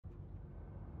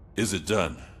Is it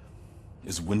done?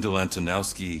 Is Wendell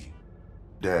Antonowski...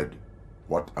 Dead.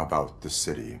 What about the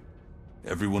city?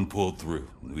 Everyone pulled through.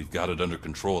 We've got it under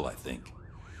control, I think.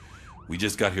 We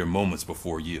just got here moments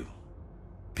before you.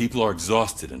 People are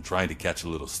exhausted and trying to catch a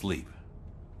little sleep.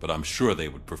 But I'm sure they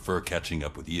would prefer catching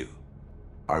up with you.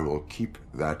 I will keep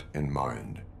that in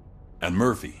mind. And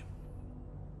Murphy,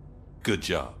 good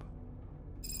job.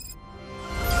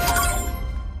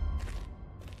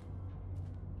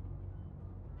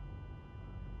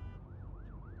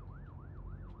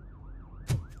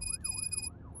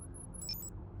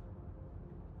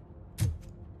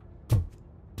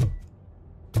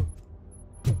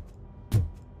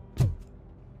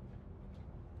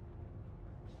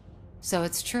 So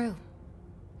it's true.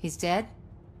 He's dead?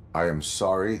 I am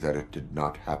sorry that it did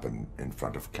not happen in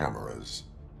front of cameras.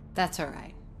 That's all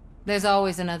right. There's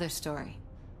always another story.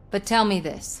 But tell me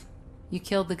this. You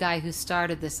killed the guy who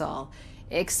started this all,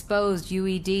 exposed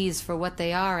UEDs for what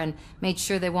they are, and made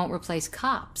sure they won't replace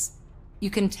cops. You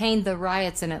contained the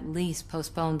riots and at least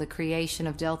postponed the creation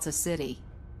of Delta City.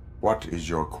 What is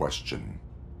your question?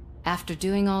 After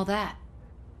doing all that,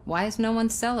 why is no one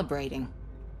celebrating?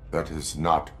 That is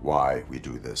not why we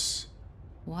do this.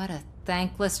 What a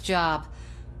thankless job.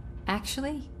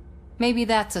 Actually, maybe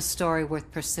that's a story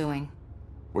worth pursuing.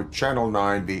 Would Channel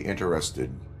 9 be interested?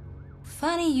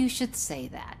 Funny you should say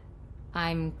that.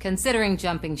 I'm considering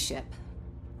jumping ship.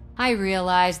 I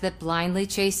realized that blindly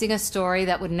chasing a story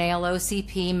that would nail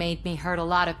OCP made me hurt a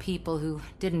lot of people who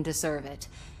didn't deserve it.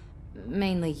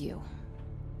 Mainly you.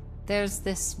 There's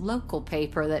this local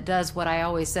paper that does what I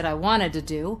always said I wanted to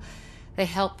do. They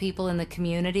help people in the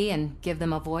community and give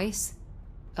them a voice.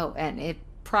 Oh, and it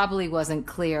probably wasn't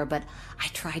clear, but I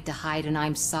tried to hide an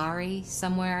I'm sorry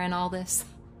somewhere in all this.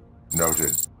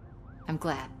 Noted. I'm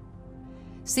glad.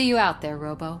 See you out there,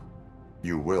 Robo.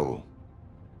 You will.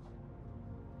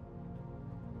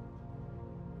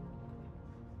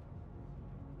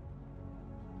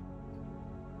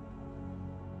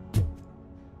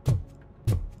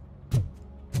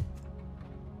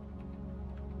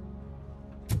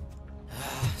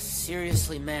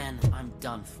 Seriously, man, I'm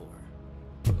done for.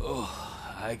 Oh,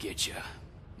 I get ya.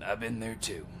 I've been there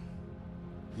too.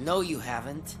 No, you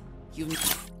haven't.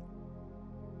 You've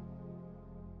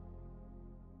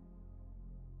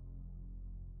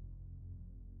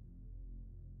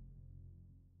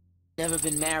never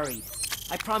been married.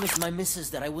 I promised my missus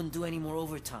that I wouldn't do any more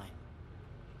overtime.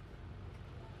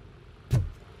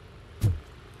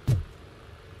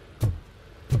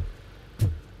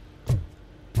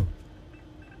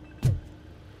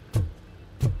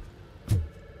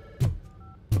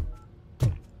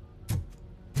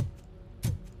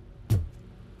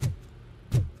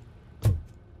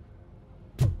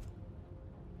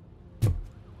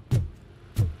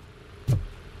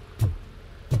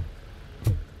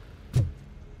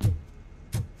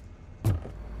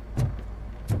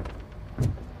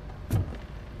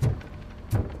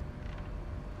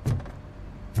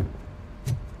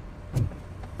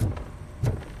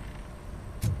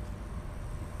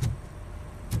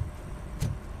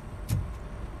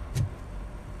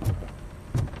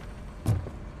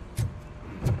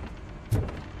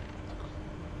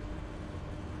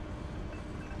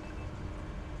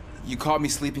 You caught me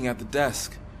sleeping at the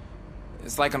desk.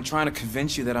 It's like I'm trying to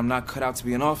convince you that I'm not cut out to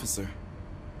be an officer.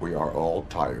 We are all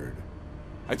tired.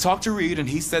 I talked to Reed and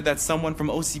he said that someone from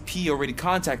OCP already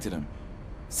contacted him.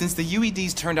 Since the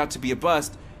UEDs turned out to be a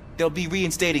bust, they'll be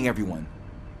reinstating everyone.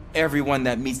 Everyone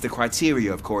that meets the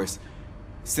criteria, of course.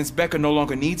 Since Becca no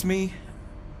longer needs me,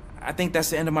 I think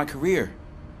that's the end of my career.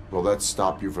 Will that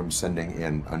stop you from sending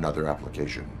in another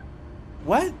application?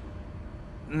 What?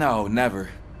 No, never.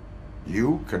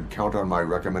 You can count on my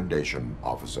recommendation,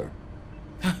 officer.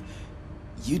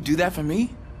 You do that for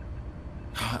me?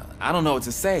 I don't know what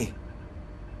to say.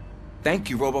 Thank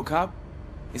you, RoboCop.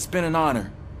 It's been an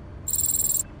honor.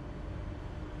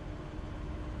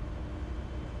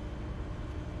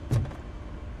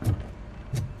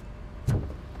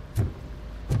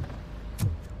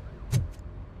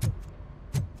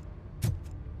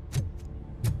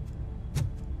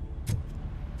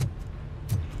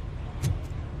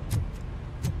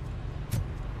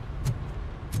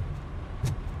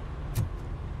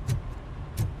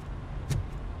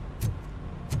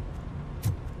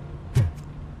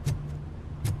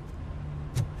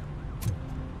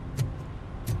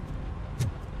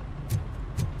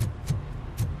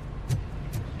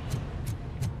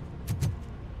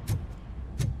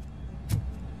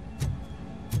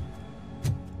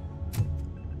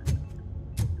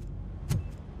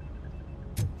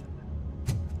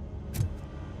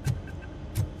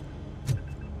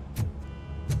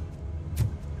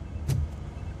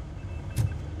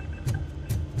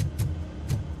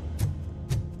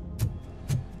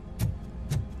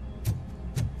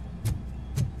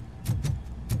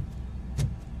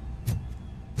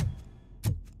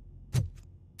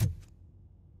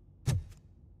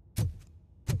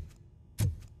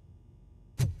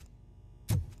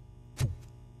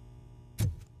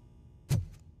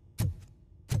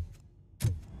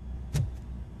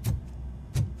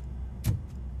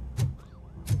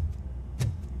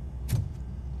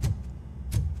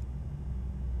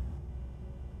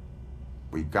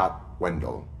 We got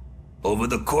Wendell. Over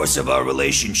the course of our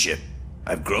relationship,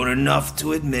 I've grown enough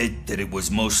to admit that it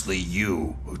was mostly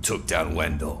you who took down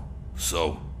Wendell.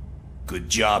 So, good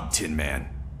job, Tin Man.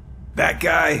 That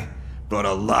guy brought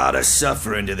a lot of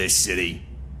suffering to this city.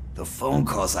 The phone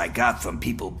calls I got from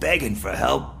people begging for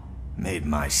help made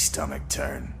my stomach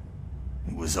turn.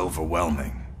 It was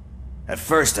overwhelming. At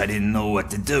first, I didn't know what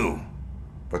to do.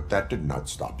 But that did not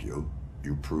stop you.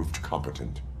 You proved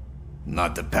competent.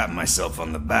 Not to pat myself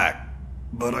on the back,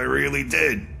 but I really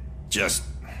did. Just,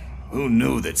 who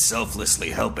knew that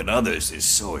selflessly helping others is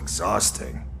so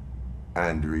exhausting?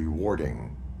 And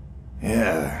rewarding.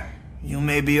 Yeah, you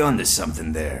may be onto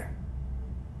something there.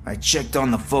 I checked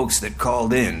on the folks that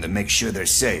called in to make sure they're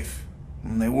safe.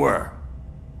 And they were.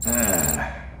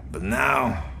 But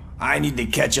now, I need to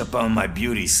catch up on my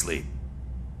beauty sleep.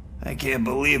 I can't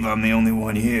believe I'm the only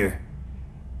one here.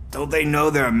 Don't they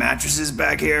know there are mattresses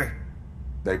back here?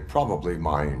 They probably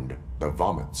mind the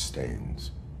vomit stains.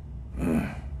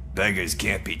 Beggars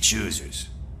can't be choosers.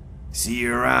 See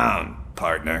you around,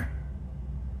 partner.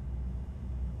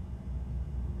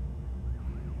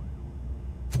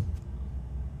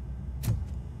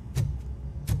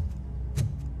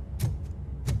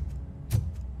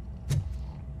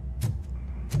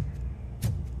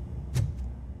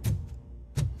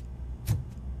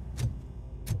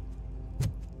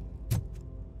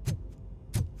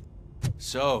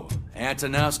 So,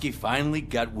 Antonowski finally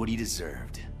got what he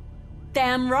deserved.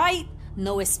 Damn right.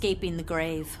 No escaping the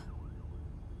grave.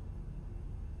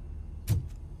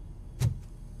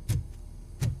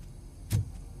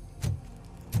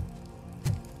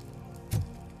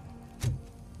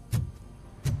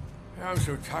 I'm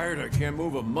so tired I can't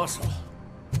move a muscle.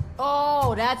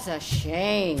 Oh, that's a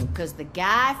shame, because the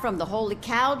guy from the Holy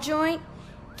Cow joint,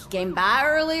 he came by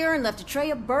earlier and left a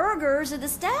tray of burgers in the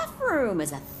staff room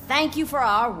as a thank you for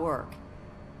our work.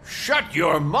 Shut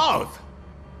your mouth!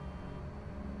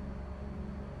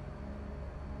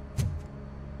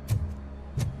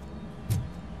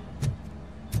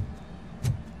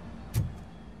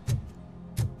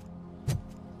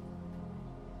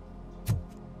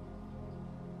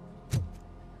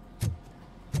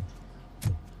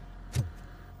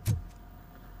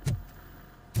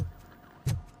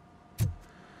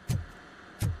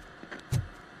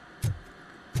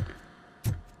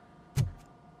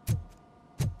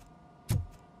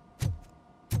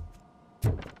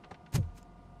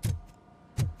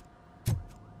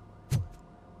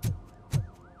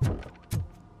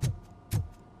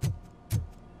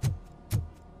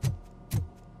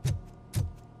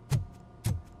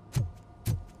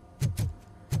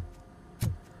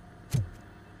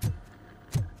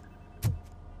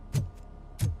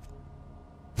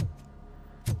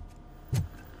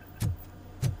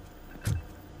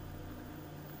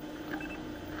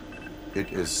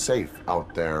 It is safe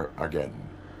out there again.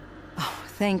 Oh,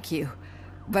 thank you.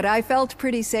 But I felt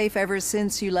pretty safe ever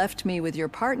since you left me with your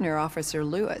partner, Officer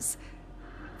Lewis.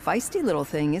 Feisty little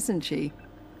thing, isn't she?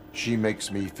 She makes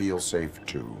me feel safe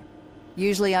too.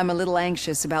 Usually I'm a little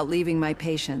anxious about leaving my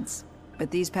patients,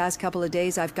 but these past couple of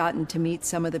days I've gotten to meet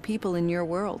some of the people in your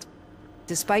world.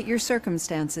 Despite your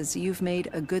circumstances, you've made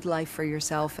a good life for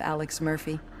yourself, Alex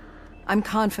Murphy. I'm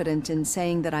confident in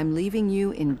saying that I'm leaving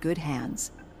you in good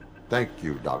hands. Thank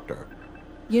you, Doctor.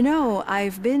 You know,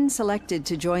 I've been selected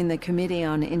to join the Committee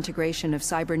on Integration of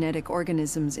Cybernetic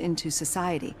Organisms into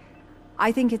Society.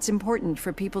 I think it's important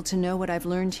for people to know what I've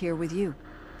learned here with you.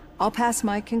 I'll pass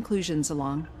my conclusions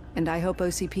along, and I hope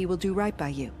OCP will do right by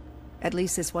you. At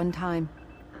least this one time.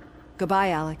 Goodbye,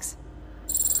 Alex.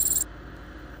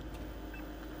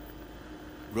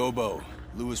 Robo,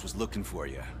 Lewis was looking for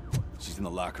you. She's in the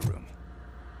locker room.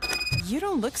 You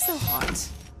don't look so hot.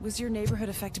 Was your neighborhood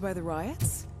affected by the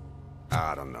riots?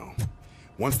 I don't know.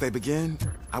 Once they began,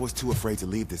 I was too afraid to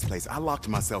leave this place. I locked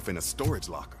myself in a storage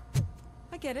locker.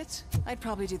 I get it. I'd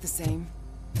probably do the same.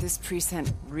 This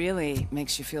precinct really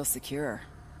makes you feel secure.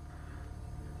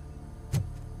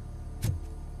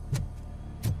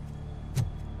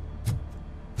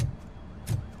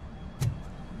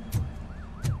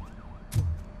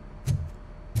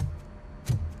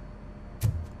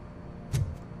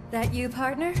 That you,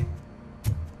 partner?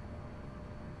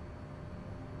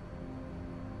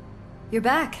 You're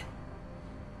back.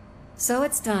 So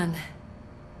it's done.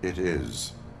 It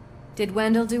is. Did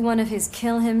Wendell do one of his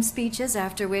kill him speeches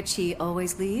after which he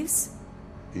always leaves?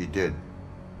 He did.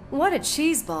 What a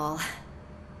cheeseball.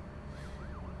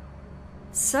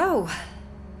 So,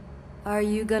 are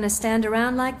you gonna stand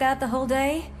around like that the whole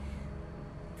day?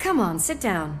 Come on, sit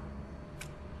down.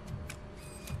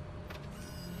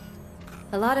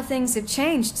 A lot of things have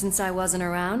changed since I wasn't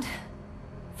around.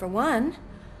 For one,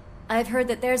 I've heard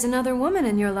that there's another woman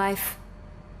in your life.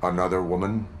 Another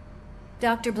woman?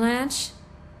 Dr. Blanche?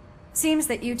 Seems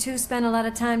that you two spent a lot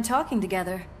of time talking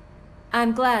together.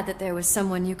 I'm glad that there was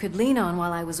someone you could lean on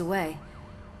while I was away.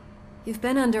 You've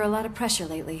been under a lot of pressure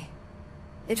lately.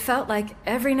 It felt like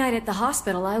every night at the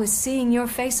hospital I was seeing your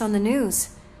face on the news.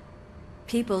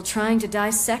 People trying to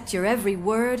dissect your every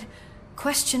word,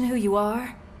 question who you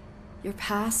are, your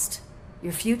past,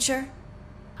 your future.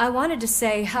 I wanted to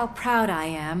say how proud I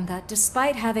am that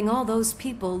despite having all those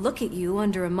people look at you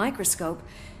under a microscope,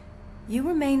 you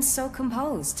remain so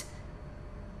composed.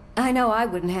 I know I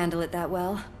wouldn't handle it that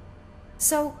well.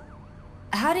 So,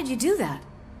 how did you do that?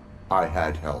 I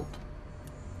had help.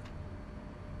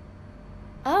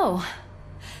 Oh,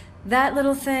 that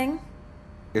little thing?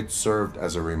 It served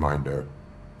as a reminder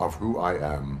of who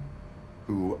I am,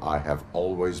 who I have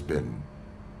always been.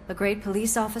 A great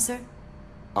police officer?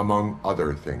 Among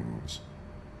other things.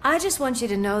 I just want you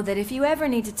to know that if you ever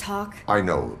need to talk... I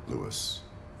know, Lewis.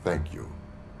 Thank you.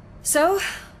 So,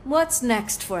 what's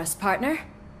next for us, partner?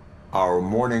 Our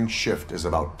morning shift is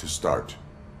about to start.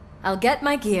 I'll get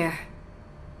my gear.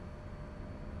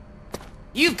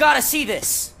 You've got to see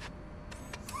this!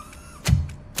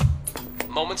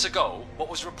 Moments ago, what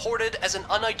was reported as an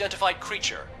unidentified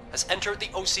creature has entered the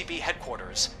OCB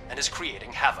headquarters and is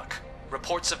creating havoc.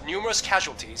 Reports of numerous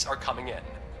casualties are coming in.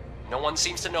 No one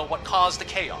seems to know what caused the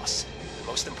chaos, and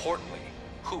most importantly,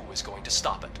 who is going to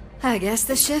stop it. I guess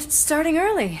the shift's starting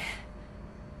early.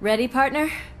 Ready,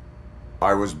 partner?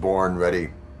 I was born ready.